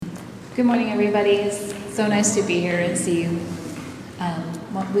Good morning, everybody. It's so nice to be here and see you.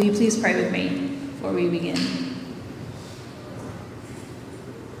 Will you please pray with me before we begin?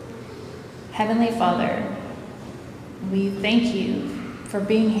 Heavenly Father, we thank you for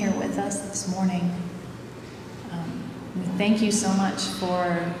being here with us this morning. We thank you so much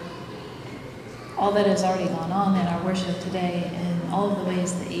for all that has already gone on in our worship today and all of the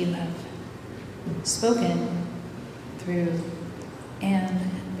ways that you have spoken through Anne,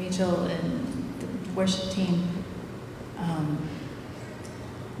 Rachel, and the worship team.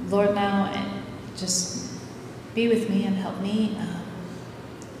 Lord, now just be with me and help me.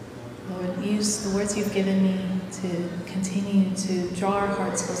 Lord, use the words you've given me to continue to draw our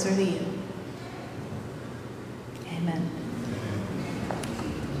hearts closer to you. Amen.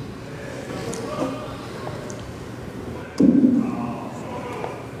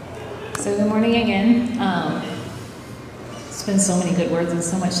 So good morning again. It's been so many good words and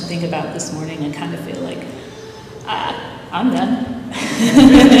so much to think about this morning. I kind of feel like I'm done.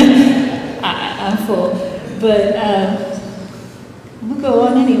 I'm full, but we'll go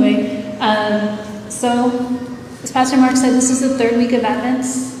on anyway. So, as Pastor Mark said, this is the third week of Advent.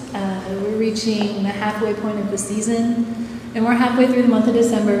 We're reaching the halfway point of the season, and we're halfway through the month of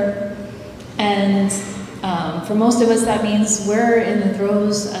December. And for most of us, that means we're in the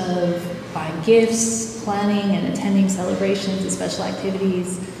throes of buying gifts, planning and attending celebrations and special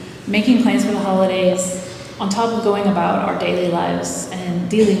activities, making plans for the holidays, on top of going about our daily lives and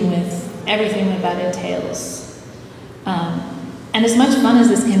dealing with everything that that entails. And as much fun as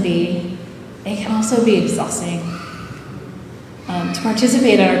this can be, it can also be exhausting. To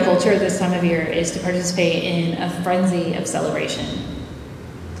participate in our culture this time of year is to participate in a frenzy of celebration.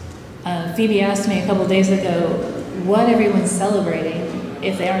 Phoebe asked me a couple days ago what everyone's celebrating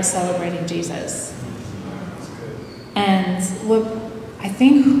if they aren't celebrating Jesus. And what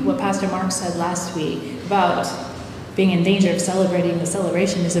Pastor Mark said last week about being in danger of celebrating the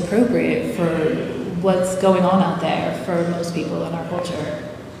celebration is appropriate for what's going on out there for most people in our culture.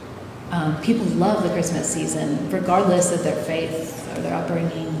 People love the Christmas season, regardless of their faith or their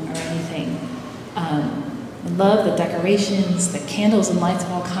upbringing or anything. Love the decorations, the candles and lights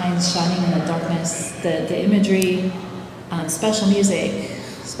of all kinds shining in the darkness, the imagery, special music,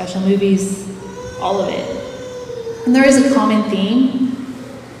 special movies, all of it. And there is a common theme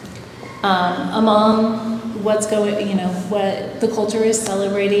among what the culture is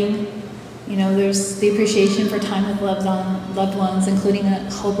celebrating. There's the appreciation for time with loved ones, including a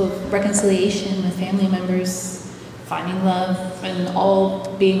hope of reconciliation with family members, finding love, and all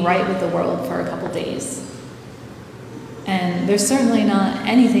being right with the world for a couple days. And there's certainly not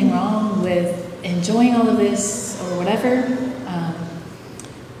anything wrong with enjoying all of this or whatever.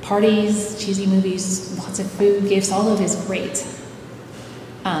 Parties, cheesy movies, lots of food, gifts, all of it is great.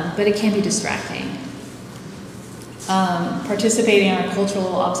 But it can be distracting. Participating in our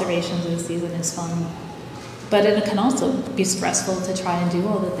cultural observations of the season is fun, but it can also be stressful to try and do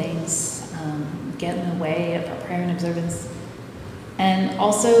all the things, get in the way of our prayer and observance. And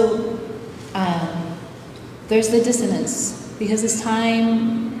also, there's the dissonance, because this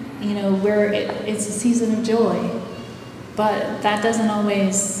time, it's a season of joy, but that doesn't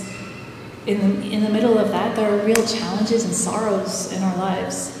always, in the middle of that, there are real challenges and sorrows in our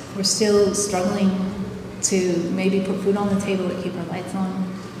lives. We're still struggling to maybe put food on the table to keep our lights on.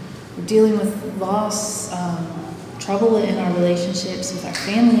 We're dealing with loss, trouble in our relationships with our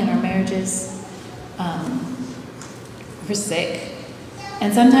family and our marriages. We're sick.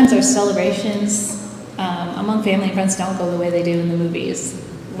 And sometimes our celebrations among family and friends don't go the way they do in the movies,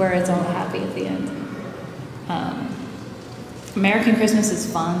 where it's all happy at the end. American Christmas is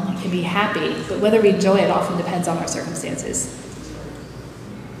fun, it can be happy, but whether we enjoy it often depends on our circumstances.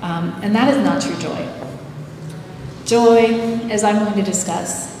 And that is not true joy. Joy, as I'm going to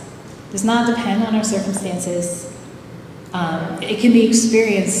discuss, does not depend on our circumstances. It can be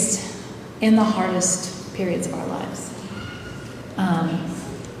experienced in the hardest periods of our lives.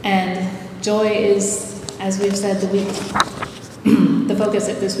 And joy is, as we've said, the focus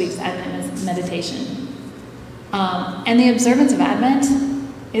of this week's Advent meditation. And the observance of Advent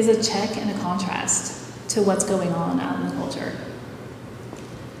is a check and a contrast to what's going on out in the culture.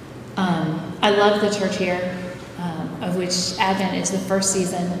 I love the church year, of which Advent is the first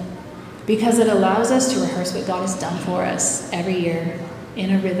season, because it allows us to rehearse what God has done for us every year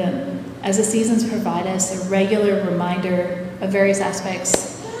in a rhythm, as the seasons provide us a regular reminder of various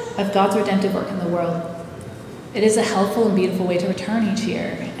aspects of God's redemptive work in the world. It is a helpful and beautiful way to return each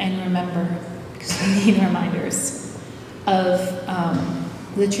year and remember, because we need reminders of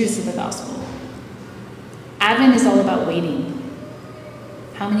the truths of the gospel. Advent is all about waiting.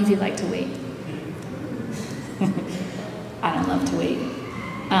 How many of you like to wait? I don't love to wait.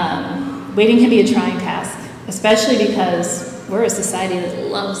 Waiting can be a trying task, especially because we're a society that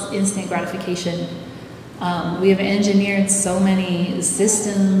loves instant gratification. We have engineered so many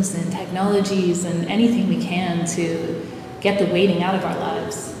systems and technologies and anything we can to get the waiting out of our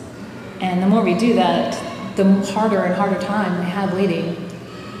lives. And the more we do that, the harder and harder time we have waiting.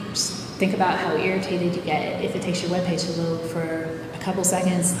 Just think about how irritated you get if it takes your webpage to load for a couple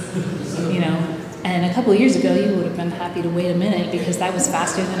seconds, And a couple of years ago, you would have been happy to wait a minute because that was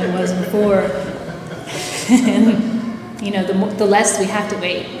faster than it was before. And, the less we have to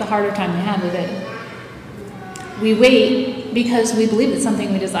wait, the harder time we have with it. We wait because we believe that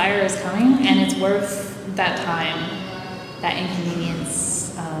something we desire is coming, and it's worth that time, that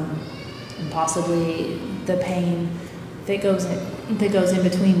inconvenience, and possibly the pain that goes in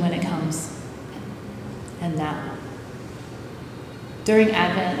between when it comes and now. During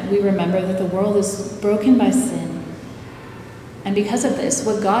Advent, we remember that the world is broken by sin. And because of this,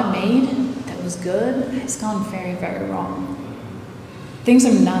 what God made that was good has gone very, very wrong. Things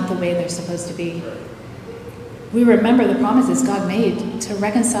are not the way they're supposed to be. We remember the promises God made to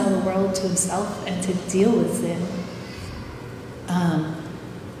reconcile the world to himself and to deal with sin.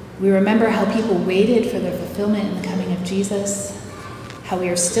 We remember how people waited for their fulfillment in the coming of Jesus, how we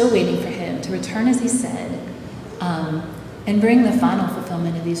are still waiting for him to return as he said, and bring the final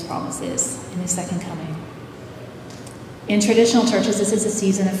fulfillment of these promises in his second coming. In traditional churches, this is a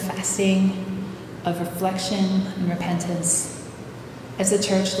season of fasting, of reflection and repentance, as the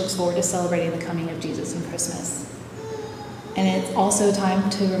church looks forward to celebrating the coming of Jesus in Christmas. And it's also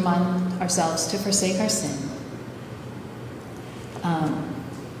time to remind ourselves to forsake our sin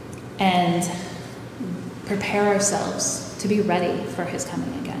and prepare ourselves to be ready for his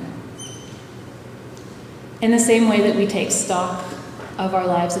coming again. In the same way that we take stock of our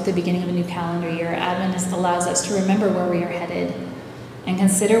lives at the beginning of a new calendar year, Advent allows us to remember where we are headed and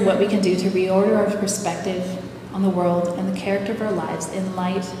consider what we can do to reorder our perspective on the world and the character of our lives in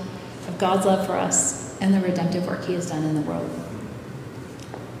light of God's love for us and the redemptive work he has done in the world.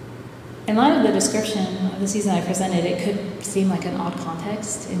 In light of the description of the season I presented, it could seem like an odd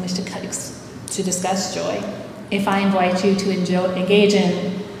context in which to discuss joy. If I invite you to engage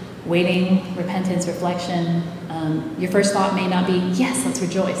in waiting, repentance, reflection, your first thought may not be, yes, let's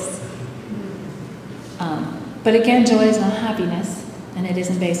rejoice. But again, joy is not happiness, and it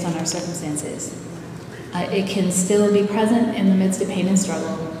isn't based on our circumstances. It can still be present in the midst of pain and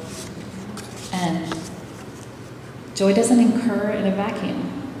struggle. And joy doesn't occur in a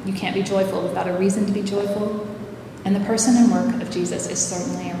vacuum. You can't be joyful without a reason to be joyful. And the person and work of Jesus is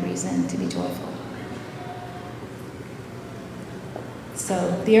certainly a reason to be joyful.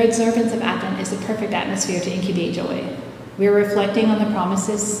 So the observance of Advent is the perfect atmosphere to incubate joy. We are reflecting on the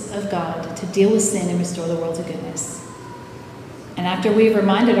promises of God to deal with sin and restore the world to goodness. And after we've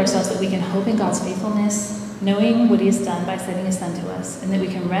reminded ourselves that we can hope in God's faithfulness, knowing what he has done by sending his son to us, and that we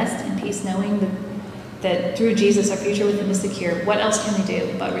can rest in peace knowing that through Jesus our future with him is secure, what else can we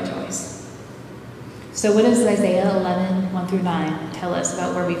do but rejoice? So what does Isaiah 11, 1 through 9 tell us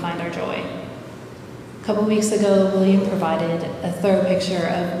about where we find our joy? A couple weeks ago, William provided a thorough picture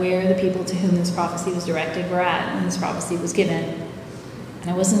of where the people to whom this prophecy was directed were at when this prophecy was given. And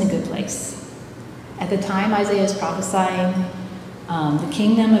it wasn't a good place. At the time Isaiah is prophesying, the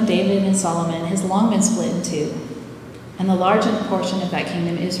kingdom of David and Solomon has long been split in two. And the large portion of that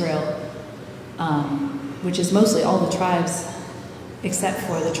kingdom, Israel, which is mostly all the tribes except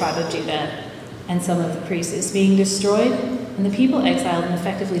for the tribe of Judah and some of the priests, is being destroyed, and the people exiled and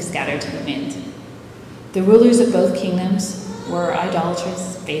effectively scattered to the wind. The rulers of both kingdoms were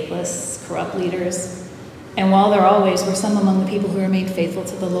idolatrous, faithless, corrupt leaders, and while there always were some among the people who remained faithful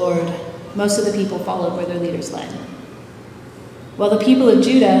to the Lord, most of the people followed where their leaders led. While the people of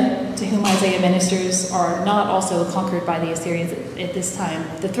Judah, to whom Isaiah ministers, are not also conquered by the Assyrians at this time,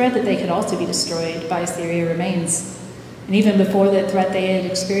 the threat that they could also be destroyed by Assyria remains. And even before that threat, they had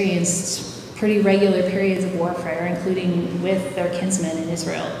experienced pretty regular periods of warfare, including with their kinsmen in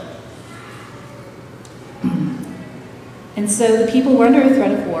Israel. And so the people were under a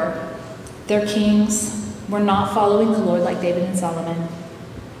threat of war. Their kings were not following the Lord like David and Solomon.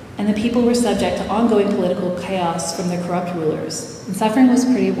 And the people were subject to ongoing political chaos from their corrupt rulers. And suffering was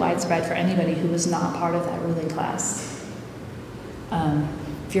pretty widespread for anybody who was not part of that ruling class.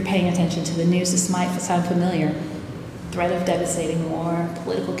 If you're paying attention to the news, this might sound familiar. Threat of devastating war,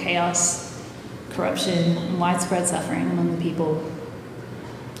 political chaos, corruption, and widespread suffering among the people.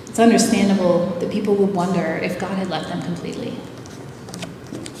 It's understandable that people would wonder if God had left them completely.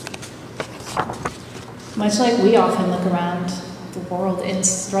 Much like we often look around the world and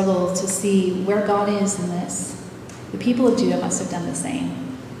struggle to see where God is in this. The people of Judah must have done the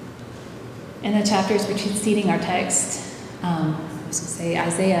same. In the chapters preceding our text, I was going to say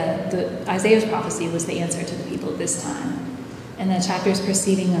Isaiah's prophecy was the answer to the people of this time. In the chapters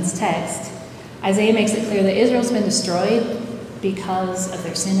preceding this text, Isaiah makes it clear that Israel's been destroyed because of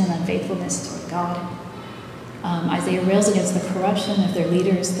their sin and unfaithfulness toward God. Isaiah rails against the corruption of their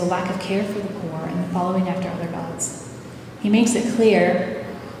leaders, the lack of care for the poor, and the following after other gods. He makes it clear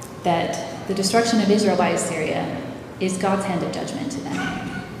that the destruction of Israel by Assyria is God's hand of judgment to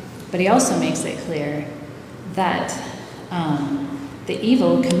them. But he also makes it clear that the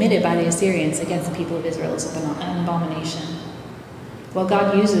evil committed by the Assyrians against the people of Israel is an abomination. While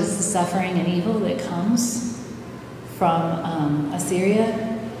God uses the suffering and evil that comes from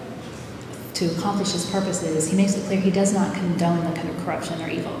Assyria to accomplish his purposes, he makes it clear he does not condone the kind of corruption or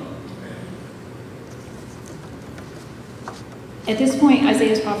evil. At this point,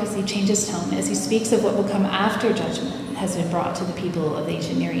 Isaiah's prophecy changes tone as he speaks of what will come after judgment has been brought to the people of the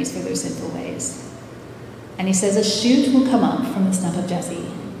ancient Near East for their sinful ways. And he says, a shoot will come up from the stump of Jesse.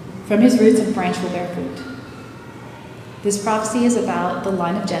 From his roots a branch will bear fruit. This prophecy is about the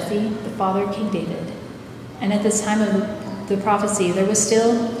line of Jesse, the father of King David. And at this time of the prophecy, there was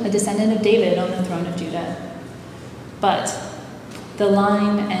still a descendant of David on the throne of Judah. But the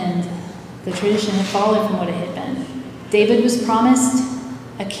line and the tradition had fallen from what it had been. David was promised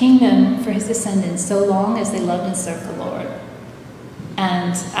a kingdom for his descendants so long as they loved and served the Lord.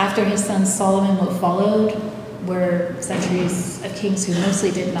 And after his son Solomon, what followed were centuries of kings who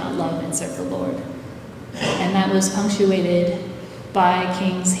mostly did not love and serve the Lord. And that was punctuated by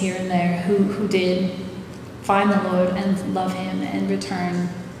kings here and there who did find the Lord and love him and return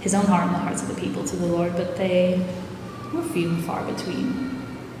his own heart and the hearts of the people to the Lord, but they were few and far between.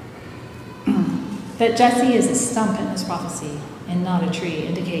 That Jesse is a stump in this prophecy and not a tree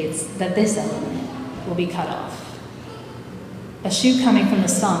indicates that this element will be cut off. A shoot coming from the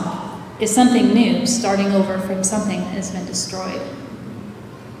stump is something new, starting over from something that has been destroyed.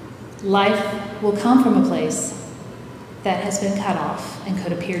 Life will come from a place that has been cut off and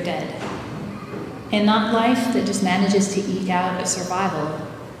could appear dead. And not life that just manages to eke out a survival,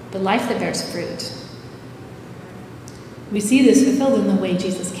 but life that bears fruit. We see this fulfilled in the way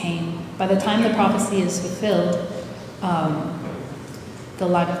Jesus came. By the time the prophecy is fulfilled, the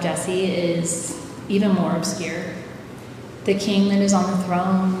line of Jesse is even more obscure. The king that is on the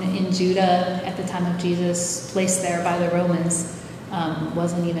throne in Judah at the time of Jesus, placed there by the Romans,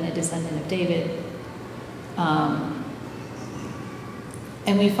 wasn't even a descendant of David.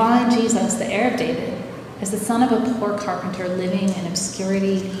 And we find Jesus, the heir of David, as the son of a poor carpenter living in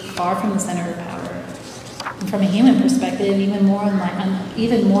obscurity, far from the center of power. And from a human perspective, even more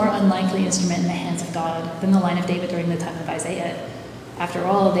unlikely instrument in the hands of God than the line of David during the time of Isaiah. After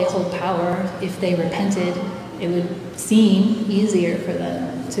all, they hold power. If they repented, it would seem easier for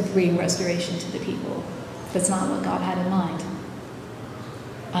them to bring restoration to the people. That's not what God had in mind.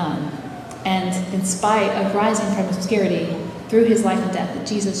 And in spite of rising from obscurity, through his life and death, that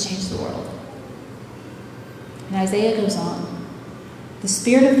Jesus changed the world. And Isaiah goes on, the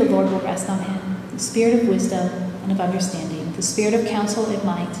Spirit of the Lord will rest on him, the Spirit of wisdom and of understanding, the Spirit of counsel and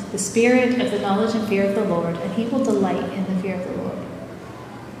might, the Spirit of the knowledge and fear of the Lord, and he will delight in the fear of the Lord.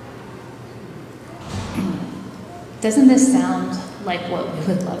 Doesn't this sound like what we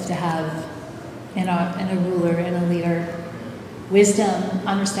would love to have in a ruler and a leader? Wisdom,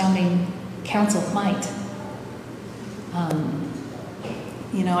 understanding, counsel, might.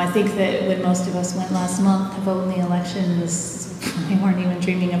 I think that when most of us went last month to vote in the elections, we weren't even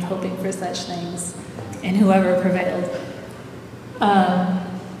dreaming of hoping for such things, and whoever prevailed.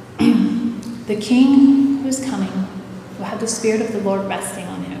 The king who is coming will have the Spirit of the Lord resting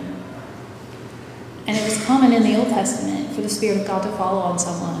on him. And it was common in the Old Testament for the Spirit of God to fall on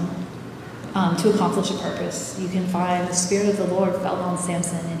someone to accomplish a purpose. You can find the Spirit of the Lord fell on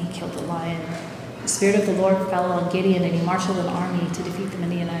Samson and he killed the lion. The Spirit of the Lord fell on Gideon and he marshaled an army to defeat the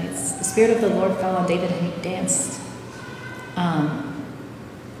Midianites. The Spirit of the Lord fell on David and he danced.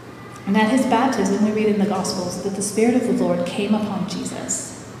 And at his baptism, we read in the Gospels that the Spirit of the Lord came upon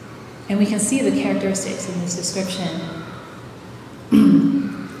Jesus. And we can see the characteristics in this description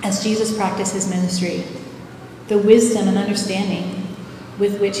as Jesus practiced his ministry. The wisdom and understanding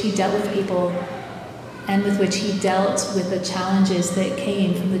with which he dealt with people and with which he dealt with the challenges that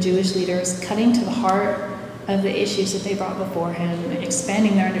came from the Jewish leaders, cutting to the heart of the issues that they brought before him,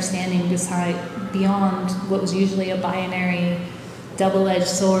 expanding their understanding beyond what was usually a binary, double-edged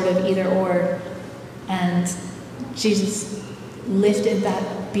sword of either or. And Jesus lifted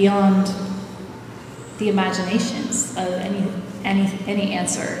that beyond the imaginations of any any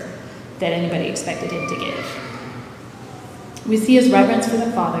answer that anybody expected him to give. We see his reverence for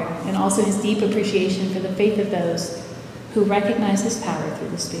the Father and also his deep appreciation for the faith of those who recognize his power through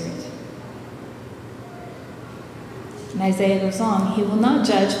the Spirit. And Isaiah goes on, he will not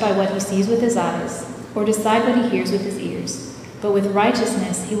judge by what he sees with his eyes or decide what he hears with his ears, but with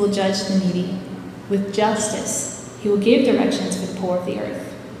righteousness he will judge the needy. With justice he will give directions for the poor of the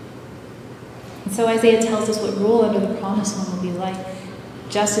earth. And so Isaiah tells us what rule under the promised one will be like.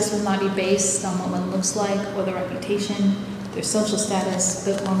 Justice will not be based on what one looks like or their reputation, their social status,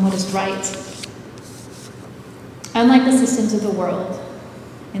 but on what is right. Unlike the systems of the world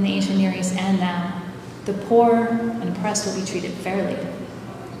in the ancient Near East and now, the poor and oppressed will be treated fairly.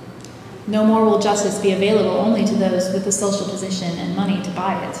 No more will justice be available only to those with a social position and money to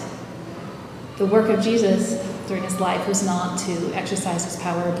buy it. The work of Jesus during his life was not to exercise his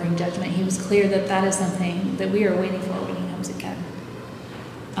power or bring judgment. He was clear that that is something that we are waiting for when he comes again.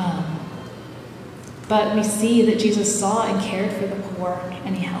 But we see that Jesus saw and cared for the poor,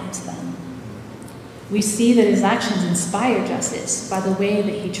 and he helped them. We see that his actions inspired justice by the way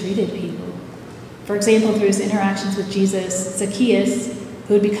that he treated people. For example, through his interactions with Jesus, Zacchaeus,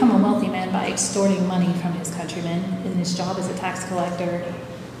 who had become a wealthy man by extorting money from his countrymen in his job as a tax collector,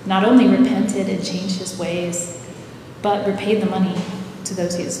 not only repented and changed his ways, but repaid the money to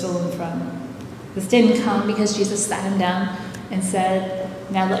those he had stolen from. This didn't come because Jesus sat him down and said,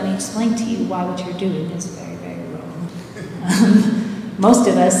 now let me explain to you why what you're doing is very, very wrong. Most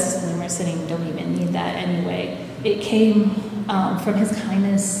of us, when we're sitting, don't even need that anyway. It came from his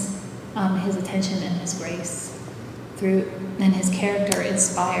kindness, his attention, and his grace. And his character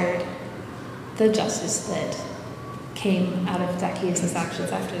inspired the justice that came out of Zacchaeus'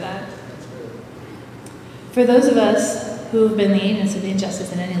 actions after that. For those of us who have been the agents of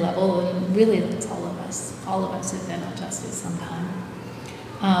injustice at any level, and really that's all of us have been injustice sometime.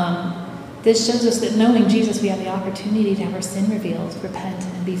 This shows us that knowing Jesus, we have the opportunity to have our sin revealed, repent,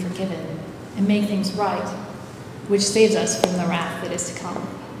 and be forgiven, and make things right, which saves us from the wrath that is to come.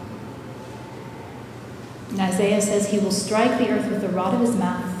 And Isaiah says he will strike the earth with the rod of his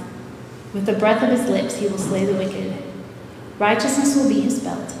mouth. With the breath of his lips he will slay the wicked. Righteousness will be his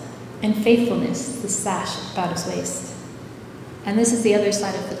belt, and faithfulness the sash about his waist. And this is the other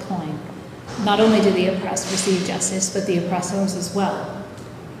side of the coin. Not only do the oppressed receive justice, but the oppressors as well.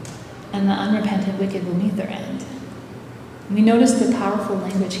 And the unrepentant wicked will meet their end. We notice the powerful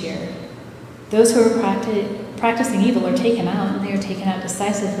language here. Those who are practicing evil are taken out, and they are taken out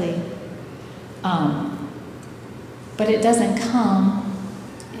decisively. But it doesn't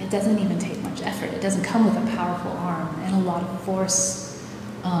even take much effort. It doesn't come with a powerful arm and a lot of force,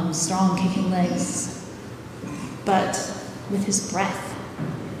 strong kicking legs, but with his breath.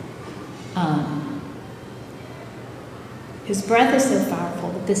 His breath is so powerful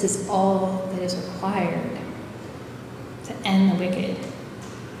that this is all that is required to end the wicked.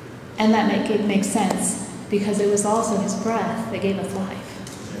 And that makes sense because it was also his breath that gave us life.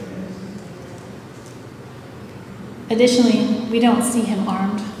 Additionally, we don't see him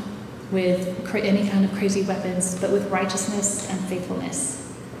armed with any kind of crazy weapons, but with righteousness and faithfulness.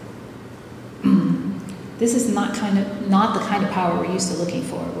 This is not the kind of power we're used to looking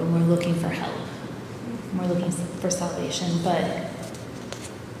for when we're looking for help. We're looking for salvation, but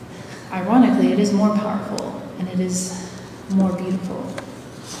ironically, it is more powerful and it is more beautiful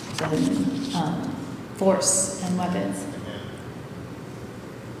than force and weapons.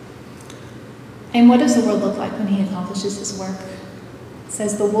 And what does the world look like when he accomplishes his work? It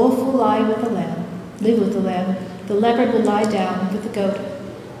says, the wolf will live with the lamb, the leopard will lie down with the goat,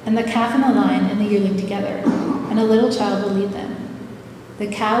 and the calf and the lion and the yearling together, and a little child will lead them. The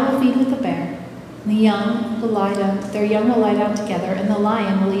cow will feed with the bear, and their young will lie down together, and the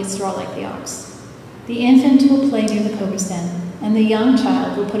lion will eat straw like the ox. The infant will play near the cobra's den, and the young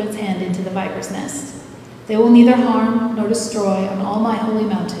child will put its hand into the viper's nest. They will neither harm nor destroy on all my holy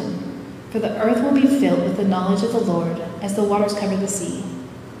mountain, for the earth will be filled with the knowledge of the Lord as the waters cover the sea.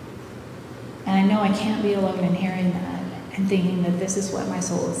 And I know I can't be alone in hearing that and thinking that this is what my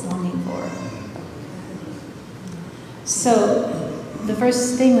soul is longing for. So the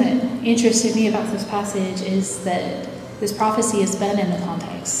first thing that interested me about this passage is that this prophecy has been in the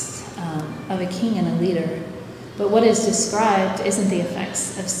context of a king and a leader. But what is described isn't the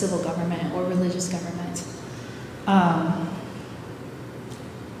effects of civil government or religious government.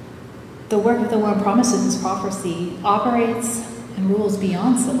 The work of the one promised in this prophecy operates and rules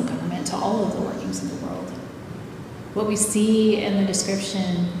beyond civil government to all of the workings of the world. What we see in the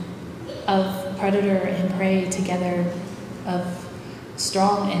description of predator and prey together, of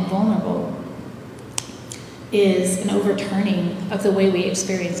strong and vulnerable, is an overturning of the way we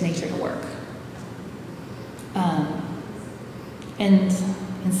experience nature to work. And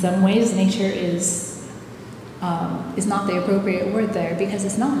in some ways, nature is not the appropriate word there, because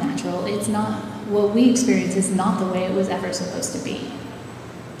it's not natural. It's not, what we experience is not the way it was ever supposed to be.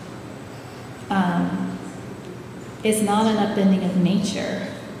 It's not an upending of nature,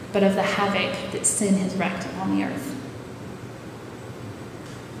 but of the havoc that sin has wreaked on the earth.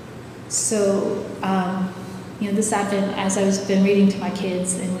 So, this Advent, as I've been reading to my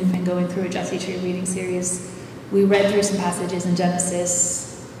kids, and we've been going through a Jesse Tree reading series, we read through some passages in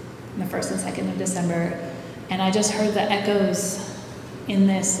Genesis, in the 1st and 2nd of December, and I just heard the echoes in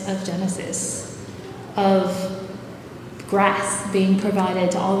this of Genesis, of grass being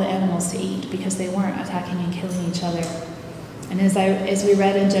provided to all the animals to eat because they weren't attacking and killing each other. And as we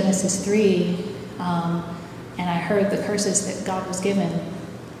read in Genesis 3, and I heard the curses that God was given,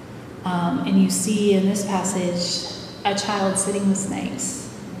 and you see in this passage a child sitting with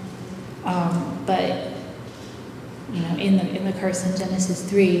snakes. But in the curse in Genesis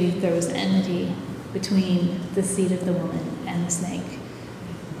 3, there was enmity between the seed of the woman and the snake.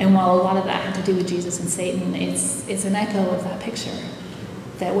 And while a lot of that had to do with Jesus and Satan, it's an echo of that picture,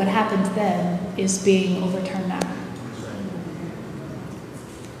 that what happened then is being overturned now.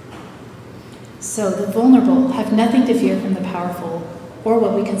 So the vulnerable have nothing to fear from the powerful or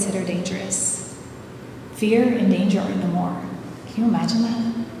what we consider dangerous. Fear and danger are no more. Can you imagine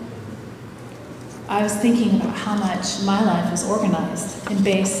that? I was thinking about how much my life is organized and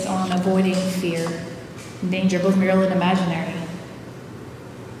based on avoiding fear and danger, both real and imaginary.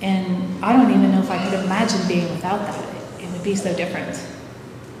 And I don't even know if I could imagine being without that. It would be so different.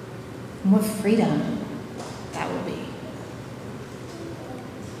 And what freedom that will be.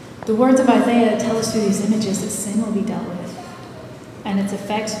 The words of Isaiah tell us through these images that sin will be dealt with, and its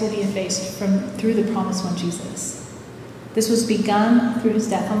effects will be effaced through the promised one, Jesus. This was begun through his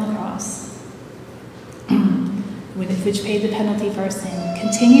death on the cross, which paid the penalty for our sin,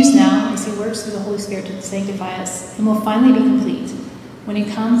 continues now as he works through the Holy Spirit to sanctify us, and will finally be complete when he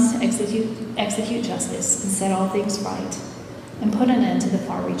comes to execute justice and set all things right, and put an end to the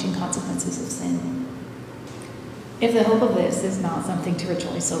far-reaching consequences of sin. If the hope of this is not something to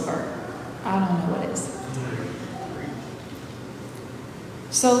rejoice over, I don't know what is.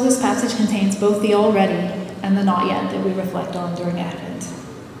 So this passage contains both the already and the not yet that we reflect on during Advent.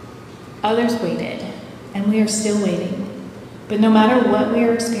 Others waited, and we are still waiting. But no matter what we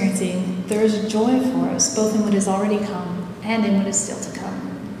are experiencing, there is joy for us, both in what has already come and in what is still to come.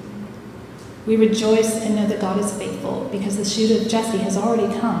 We rejoice and know that God is faithful because the shoot of Jesse has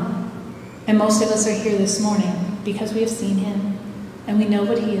already come. And most of us are here this morning because we have seen him and we know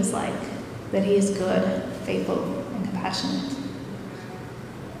what he is like, that he is good, faithful, and compassionate.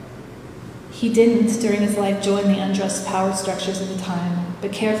 He didn't, during his life, join the unjust power structures of the time,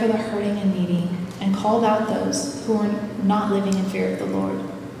 but cared for the hurting and needy and called out those who were not living in fear of the Lord.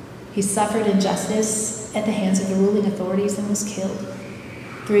 He suffered injustice at the hands of the ruling authorities and was killed.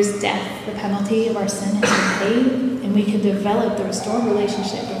 Through his death, the penalty of our sin has been paid, and we can develop the restored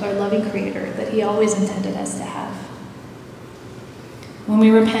relationship with our loving Creator that he always intended us to have. When we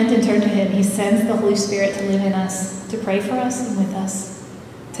repent and turn to him, he sends the Holy Spirit to live in us, to pray for us and with us,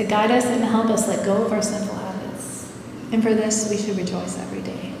 to guide us and help us let go of our sinful habits. And for this, we should rejoice every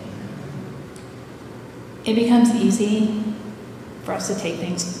day. It becomes easy for us to take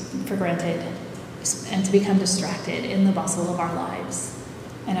things for granted and to become distracted in the bustle of our lives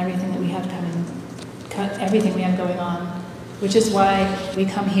and everything that we have everything we have going on, which is why we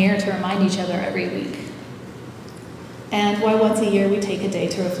come here to remind each other every week. And why once a year we take a day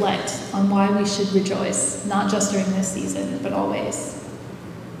to reflect on why we should rejoice, not just during this season, but always.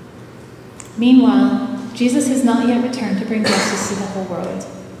 Meanwhile, Jesus has not yet returned to bring justice to the whole world.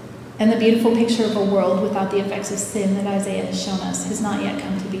 And the beautiful picture of a world without the effects of sin that Isaiah has shown us has not yet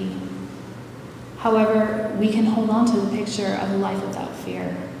come to be. However, we can hold on to the picture of a life without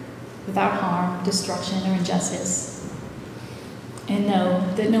fear, without harm, destruction, or injustice, and know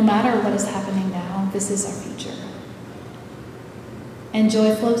that no matter what is happening now, this is our future. And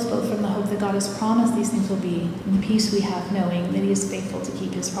joy flows both from the hope that God has promised these things will be, and the peace we have knowing that he is faithful to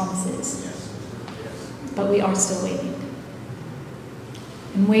keep his promises. But we are still waiting.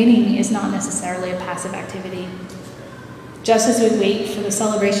 And waiting is not necessarily a passive activity. Just as we wait for the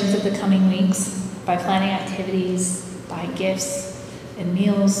celebrations of the coming weeks, by planning activities, buying gifts and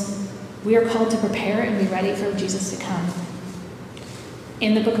meals, we are called to prepare and be ready for Jesus to come.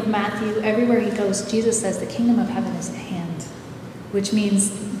 In the book of Matthew, everywhere he goes, Jesus says the kingdom of heaven is at hand, which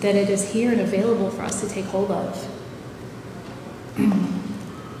means that it is here and available for us to take hold of.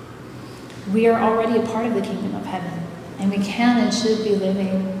 we are already a part of the kingdom of heaven, and we can and should be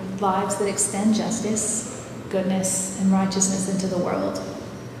living lives that extend justice, goodness, and righteousness into the world.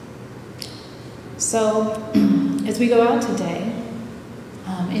 So, as we go out today,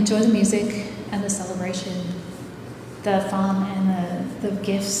 enjoy the music and the celebration, the fun and the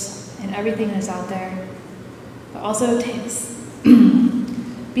gifts and everything that's out there. But also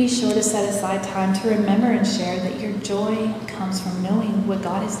be sure to set aside time to remember and share that your joy comes from knowing what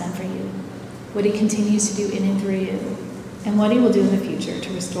God has done for you, what he continues to do in and through you, and what he will do in the future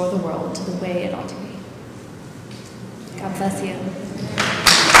to restore the world to the way it ought to be. God bless you.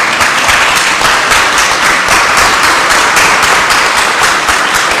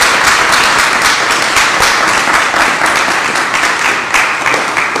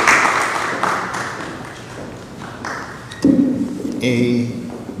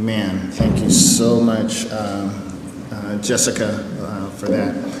 Amen. Thank you so much, Jessica, for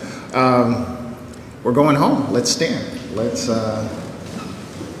that. We're going home. Let's stand. Let's.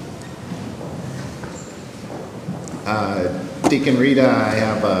 Deacon Rita, I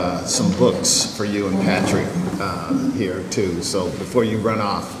have some books for you and Patrick here too. So before you run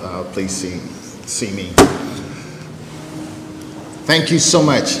off, please see me. Thank you so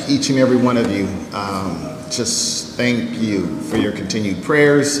much, each and every one of you. Just thank you for your continued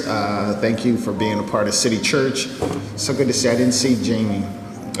prayers. Thank you for being a part of City Church. So good to see. I didn't see Jamie.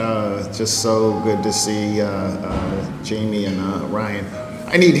 Just so good to see Jamie and Ryan.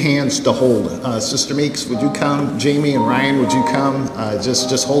 I need hands to hold. Sister Meeks, would you come? Jamie and Ryan, would you come?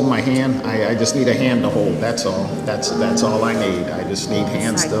 Just hold my hand. I just need a hand to hold. That's all. That's all I need. I just need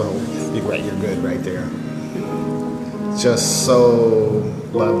hands to hold. You're right. You're good right there. Just so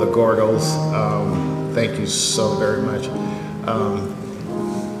love the Gorgles. Thank you so very much.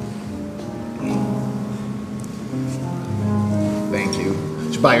 Thank you.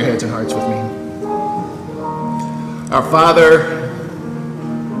 Would you bow your heads and hearts with me? Our Father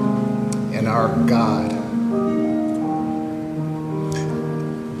and our God,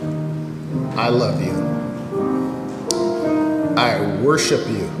 I love you. I worship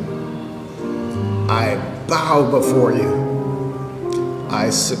you. I bow before you. I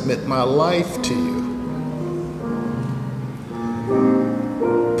submit my life to you.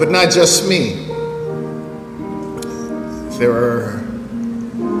 But not just me. There are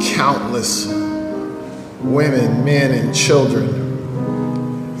countless women, men, and children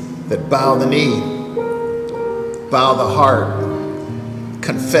that bow the knee, bow the heart,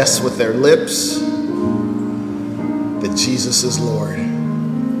 confess with their lips that Jesus is Lord.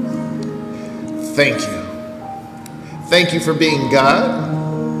 Thank you. Thank you for being God.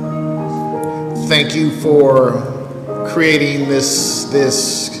 Thank you for creating this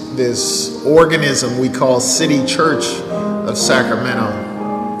organism we call City Church of Sacramento.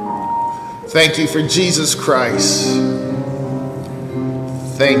 Thank you for Jesus Christ.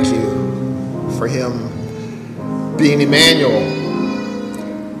 Thank you for him being Emmanuel,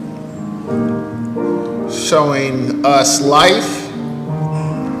 showing us life,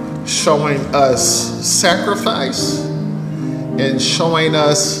 showing us sacrifice, and showing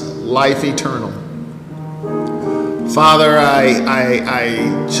us life eternal. Father,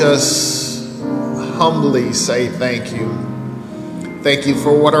 I just humbly say thank you. Thank you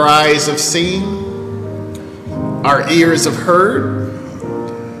for what our eyes have seen, our ears have heard,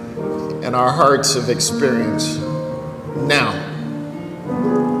 and our hearts have experienced. Now,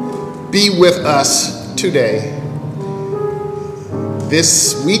 be with us today,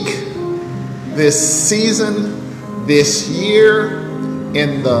 this week, this season, this year,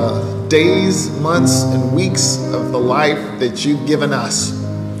 in the days, months, and weeks of the life that you've given us.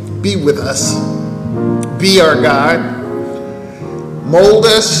 Be with us. Be our God. Mold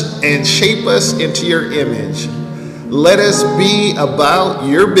us and shape us into your image. Let us be about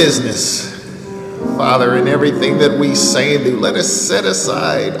your business, Father, in everything that we say and do. Let us set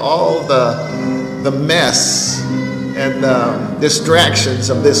aside all the mess and distractions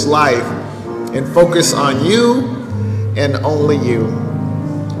of this life and focus on you and only you.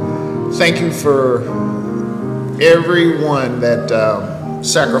 Thank you for everyone that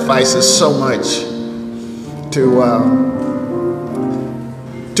sacrifices so much to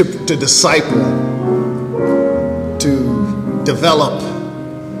disciple, to develop,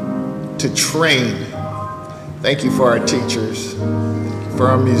 to train. Thank you for our teachers, for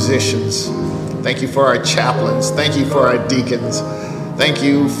our musicians. Thank you for our chaplains. Thank you for our deacons. Thank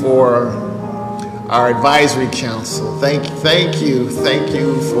you for our advisory council. Thank you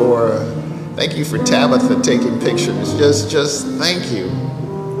for Tabitha taking pictures. Just thank you.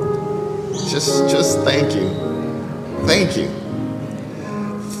 Just thank you. Thank you.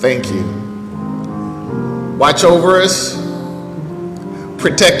 Thank you. Watch over us.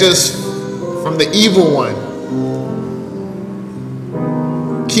 Protect us from the evil one.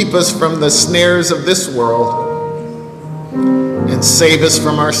 Keep us from the snares of this world. And save us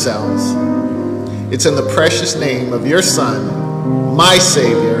from ourselves. It's in the precious name of your Son, my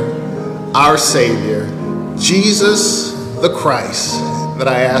Savior, our Savior, Jesus the Christ, that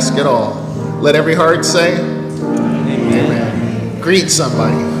I ask it all. Let every heart say, Amen. Greet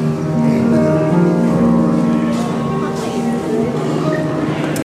somebody.